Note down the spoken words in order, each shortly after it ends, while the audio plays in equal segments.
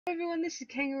Hello everyone, this is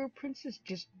KangarooPrincess,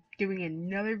 just doing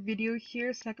another video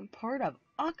here, second part of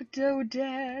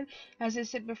Octodad. As I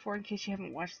said before, in case you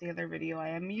haven't watched the other video, I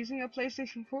am using a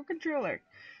PlayStation 4 controller.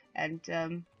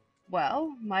 And,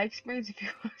 well, my experience if you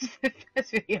watch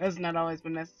this video has not always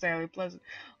been necessarily pleasant.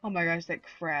 Oh my gosh, that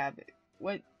crab.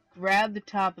 What? Grab the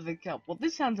top of the kelp. Well,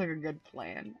 this sounds like a good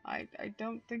plan. I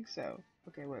don't think so.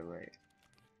 Okay, wait.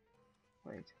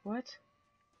 Wait, what?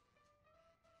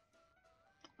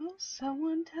 Oh,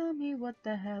 someone tell me what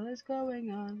the hell is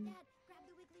going on. Dad, grab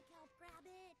the wiggly kelp, grab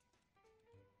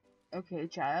it! Okay,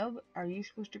 child, are you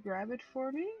supposed to grab it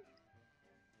for me?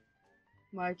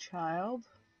 My child?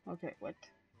 Okay, what?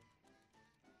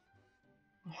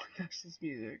 Oh my gosh, this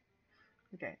music.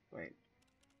 Okay, wait.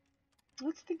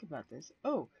 Let's think about this.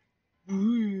 Oh!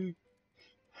 I'm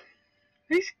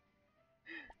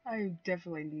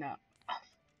definitely not. Oh,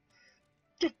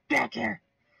 get back here!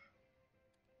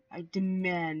 I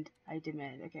demand.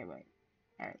 Okay, wait.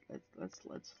 Alright, let's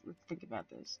think about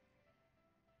this.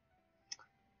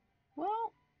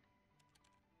 Well,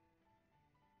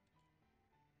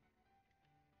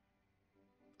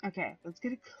 okay, let's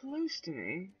get it close to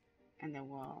me, and then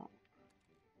we'll...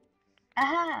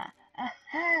 Aha!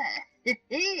 Aha!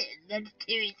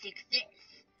 Monetary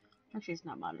success! Actually, it's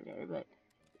not monetary, but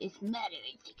it's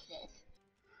moderate success.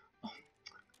 Oh,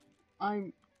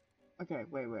 I'm... Okay,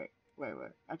 wait.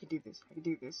 I can do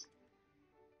this.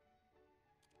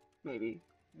 Maybe.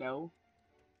 No.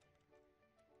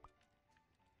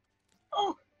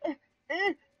 Oh!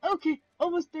 Okay,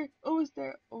 almost there. Oh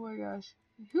my gosh.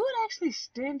 Who would actually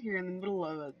stand here in the middle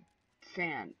of a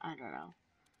fan? I don't know.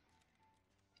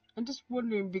 I'm just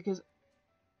wondering because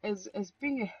as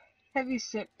being a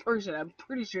heavy-set person, I'm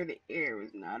pretty sure the air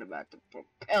was not about to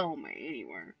propel me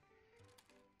anywhere.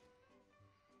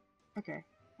 Okay,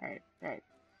 alright.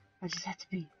 I just have to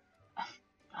be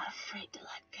not afraid to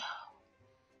let go.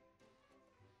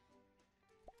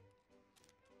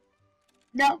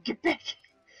 No, get back!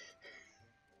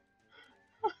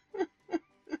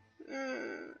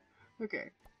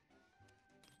 Okay.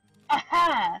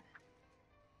 Aha!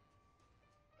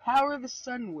 Power the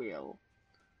sun wheel.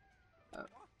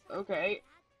 Okay.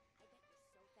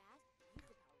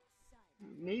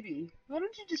 Maybe. Why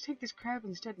don't you just take this crab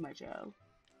instead, my child?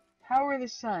 Power the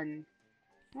sun.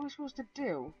 What am I supposed to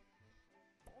do?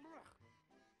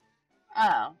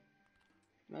 Oh.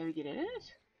 Maybe get in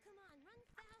it? Come on, run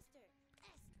faster!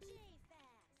 SJ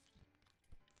fast!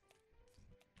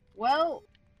 Well.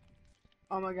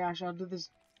 Oh my gosh, I'll do this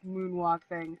moonwalk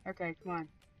thing. Okay, come on.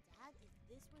 Dad, if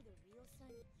this were the real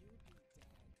sun,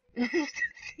 you'd be dead.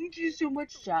 Thank you so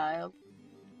much, child.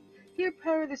 Here,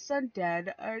 power the sun,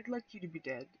 Dad. I'd like you to be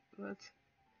dead. That's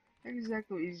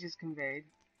exactly what you just conveyed.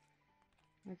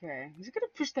 Okay, he's gonna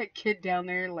push that kid down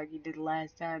there like he did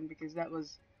last time because that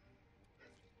was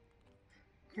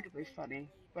incredibly funny,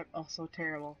 but also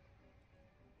terrible.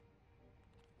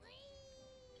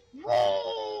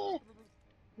 Whoa!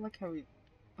 Look how he...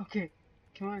 Okay,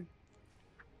 come on.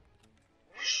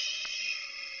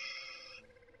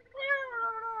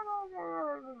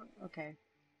 Okay.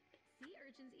 Sea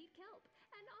urchins eat kelp,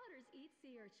 and otters eat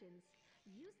sea urchins.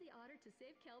 Use the otter to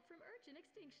save kelp from urchin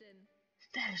extinction.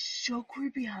 That is so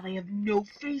creepy how they have no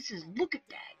faces. Look at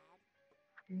that.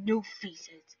 No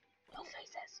faces. No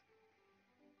faces.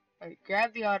 Alright,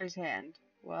 grab the otter's hand.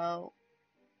 Well...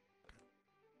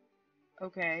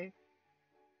 Okay.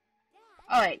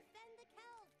 Oh, wait.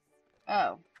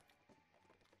 Oh.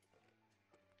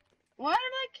 Why did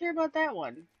I care about that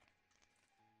one?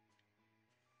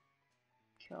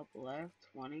 Kelp left,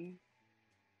 20.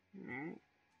 Alright.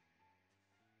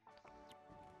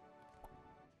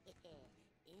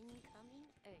 Incoming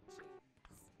urchins.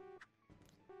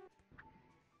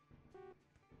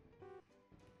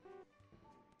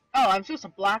 Oh, I'm supposed to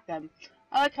block them.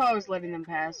 I like how I was letting them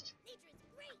past. Nature is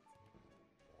great!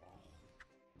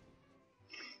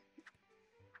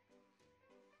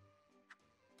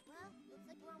 Well, looks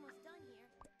like we're almost done here.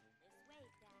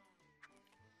 This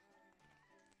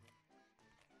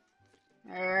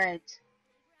way, Dad. Alright.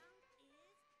 Playground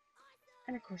is awesome!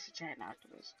 And of course the giant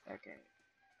octopus. Okay.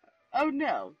 Oh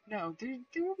no, there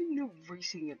will be no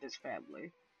racing in this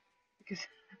family. Because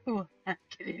I will not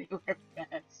get anywhere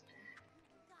fast.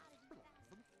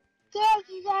 Dad,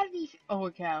 you gotta be... Oh,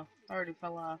 a cow. I already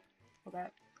fell off. Hold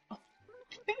that. Oh.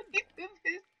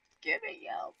 This giving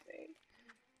helping.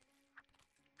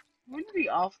 Wouldn't be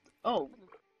off... Oh.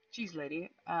 Jeez,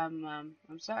 lady. I'm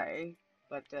sorry.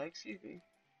 But, excuse me.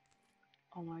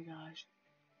 Oh my gosh.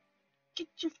 Get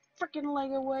your freaking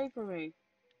leg away from me.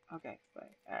 Okay,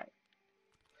 bye. Alright.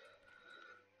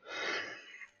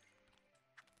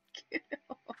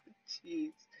 Oh,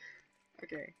 jeez.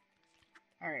 Okay.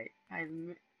 Alright.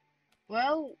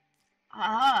 Well,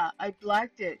 haha, I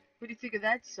blacked it. What do you think of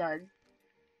that, son?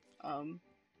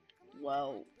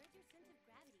 Well.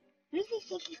 Where's your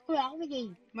sense of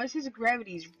gravity? My sense of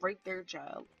gravity is right there,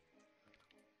 child.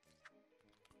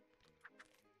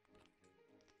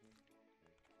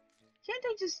 Can't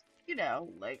I just,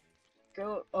 like,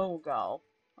 go? Oh, God.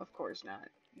 Of course not.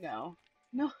 No.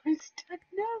 No, I'm stuck.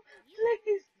 No,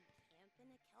 please. Camp in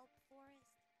a kelp forest?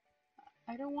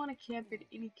 I don't want to camp in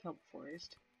any kelp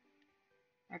forest.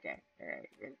 Okay, alright.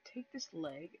 We're gonna take this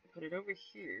leg, put it over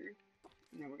here,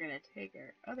 and then we're gonna take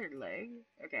our other leg.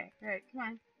 Okay, alright, come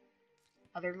on.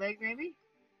 Other leg, maybe?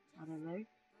 Other leg.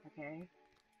 Okay.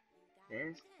 You got it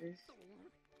This, again. this.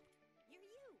 You're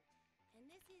you. And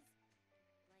this is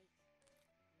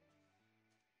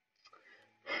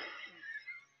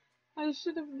like I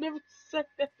should have never said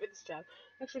that time.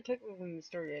 Actually, technically in the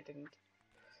story, I didn't.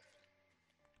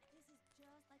 this is just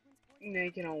like when sports Now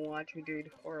you can all watch me do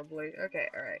it horribly. Okay,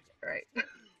 alright, alright. ultra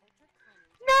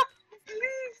No!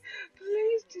 Please!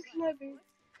 Please just let me.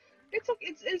 It's like,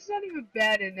 it's not even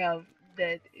bad enough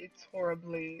that it's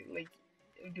horribly, like,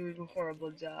 doing a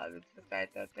horrible job. It's the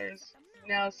fact that there's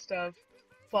now stuff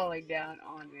falling down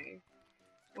on me.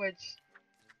 Which...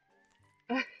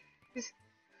 is...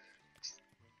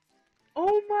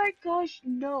 Oh my gosh,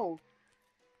 no!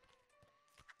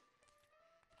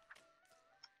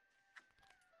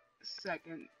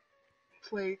 Second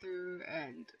playthrough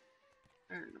and...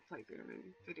 I don't know, playthrough,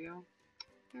 maybe, video.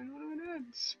 And what am I doing?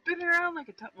 Spin around like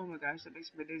a top. Oh my gosh, that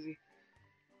makes me dizzy.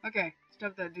 Okay,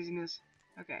 stop that dizziness.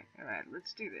 Okay, alright,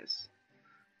 let's do this.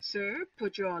 Sir,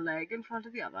 put your leg in front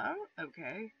of the other.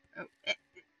 Okay. Oh,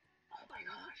 oh my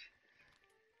gosh.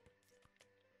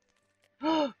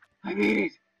 Oh, I made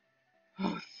it.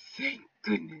 Oh, thank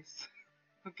goodness.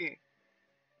 Okay.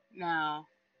 Now,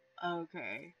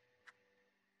 okay.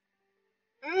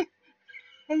 I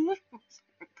love when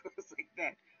it goes like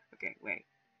that. Okay, wait.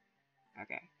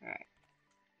 Okay, alright.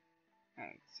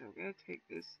 Alright, so we're gonna take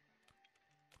this.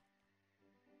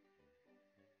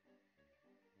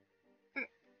 Okay,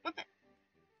 what the?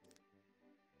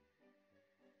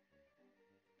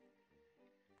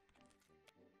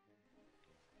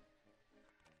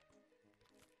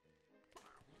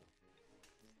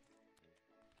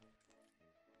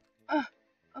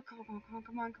 Oh, come on, come on, come on,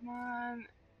 come on, come on.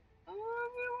 Oh,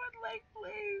 we want leg,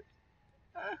 please.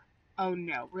 Oh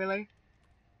no, really?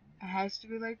 It has to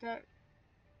be like that?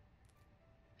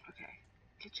 Okay.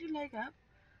 Get your leg up.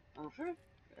 Over.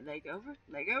 Leg over.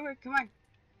 Leg over. Come on.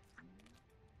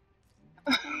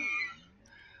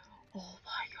 Oh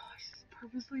my gosh. It's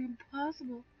purposely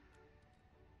impossible.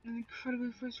 And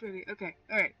incredibly frustrating. Okay.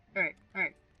 Alright. Alright.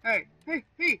 Alright. Alright. Hey.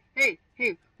 Hey. Hey.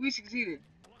 Hey. We succeeded.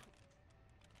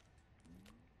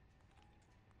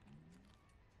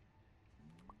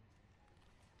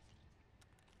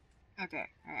 Okay.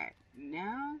 Alright.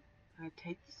 Now, I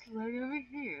take this leg over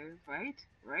here. Right?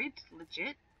 Right?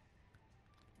 Legit?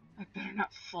 I better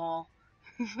not fall.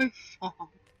 If I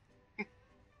fall.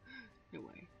 No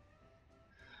way.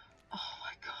 Oh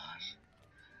my gosh.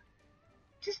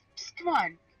 Just come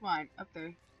on. Come on. Up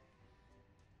there.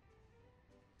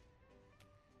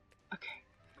 Okay.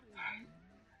 Alright.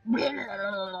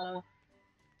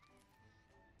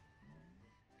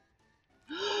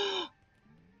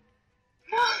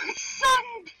 No, son,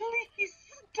 please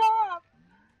stop.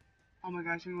 Oh my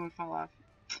gosh, I'm gonna fall off.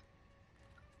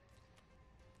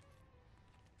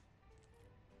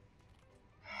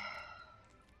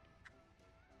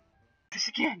 This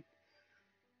again.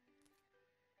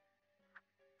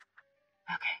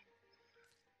 Okay.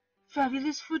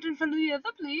 Fabulous foot in front of the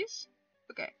other, please.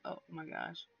 Okay. Oh my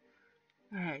gosh.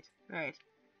 Alright, right.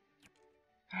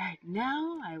 Alright,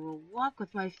 now I will walk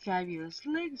with my fabulous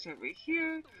legs over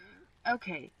here.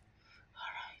 Okay.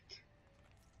 Alright.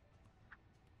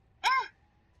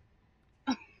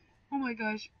 Ah! Oh my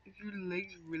gosh, if your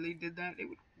legs really did that, it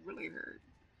would really hurt.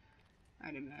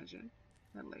 I'd imagine.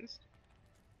 At least.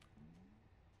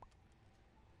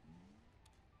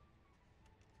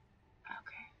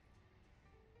 Okay.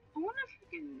 I wonder if you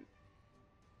can...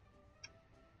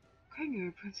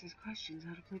 KangarooPrincess questions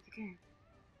how to play the game.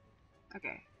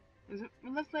 Okay. Is it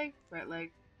left leg, right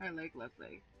leg, left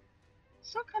leg?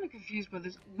 Still kind of confused by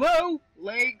this. Whoa!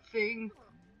 Leg thing!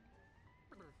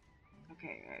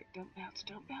 Okay, alright. Don't bounce,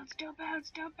 don't bounce, don't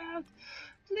bounce, don't bounce!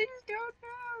 Please don't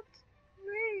bounce!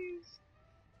 Please!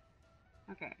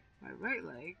 Okay, my right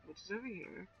leg, which is over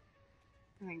here,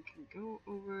 and then can go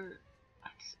over. I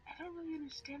don't really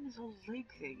understand this whole leg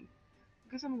thing.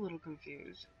 Because I'm a little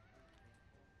confused.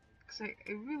 Because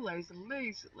I realize the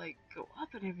legs, like, go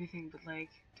up and everything, but, like,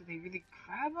 do they really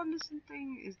grab onto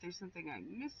something? Is there something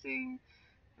I'm missing?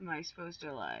 Am I supposed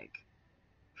to, like,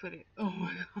 put it... Oh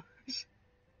my gosh.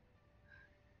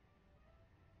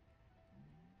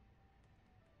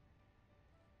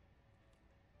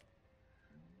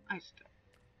 I just...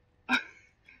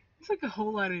 It's like a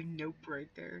whole lot of nope right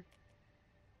there.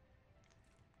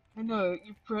 I know,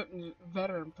 you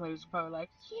veteran players are probably like,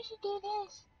 you should do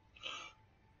this.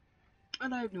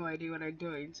 And I have no idea what I'm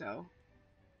doing, so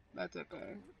that's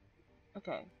okay.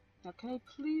 Okay, now can I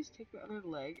please take the other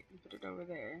leg and put it over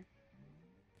there?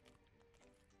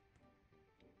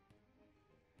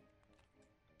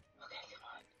 Okay, come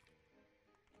on.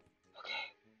 Okay,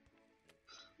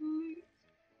 please.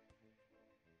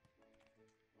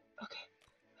 Okay,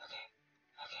 okay,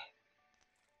 okay.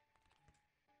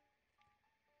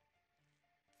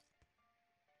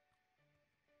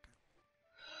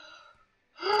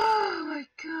 Oh my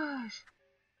gosh!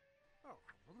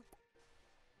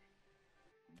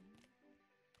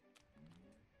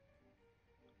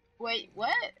 Wait, what?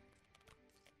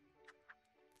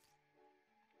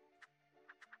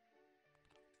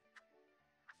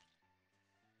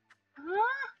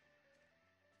 Huh?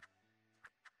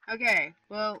 Okay,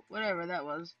 well, whatever that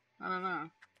was. I don't know.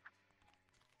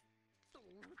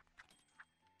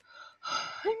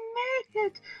 I made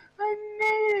it! I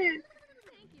made it!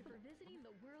 Thank you for visiting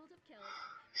the world of kelp.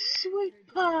 Sweet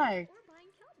Consider pie! donating or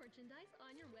buying kelp merchandise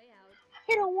on your way out.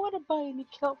 I don't want to buy any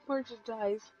kelp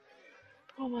merchandise.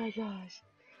 Oh my gosh.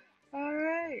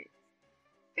 Alright.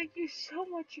 Thank you so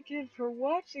much again for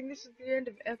watching. This is the end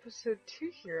of episode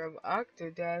 2 here of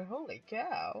Octodad. Holy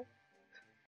cow.